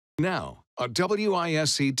Now, a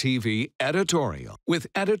WISC TV editorial with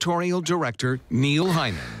editorial director Neil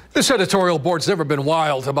Hyman. This editorial board's never been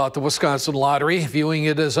wild about the Wisconsin lottery, viewing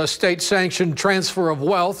it as a state-sanctioned transfer of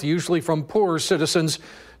wealth, usually from poorer citizens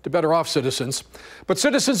to better-off citizens. But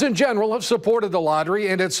citizens in general have supported the lottery,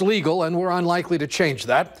 and it's legal, and we're unlikely to change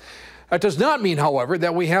that. That does not mean, however,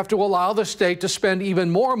 that we have to allow the state to spend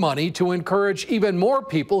even more money to encourage even more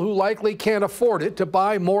people who likely can't afford it to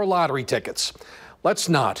buy more lottery tickets. Let's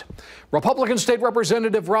not. Republican State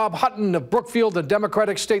Representative Rob Hutton of Brookfield and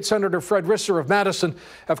Democratic State Senator Fred Risser of Madison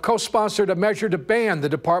have co-sponsored a measure to ban the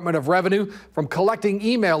Department of Revenue from collecting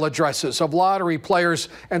email addresses of lottery players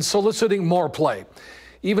and soliciting more play.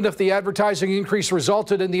 Even if the advertising increase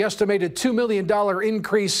resulted in the estimated $2 million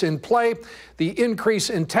increase in play, the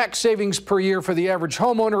increase in tax savings per year for the average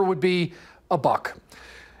homeowner would be $1.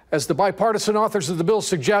 As the bipartisan authors of the bill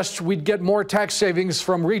suggest, we'd get more tax savings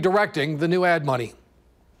from redirecting the new ad money.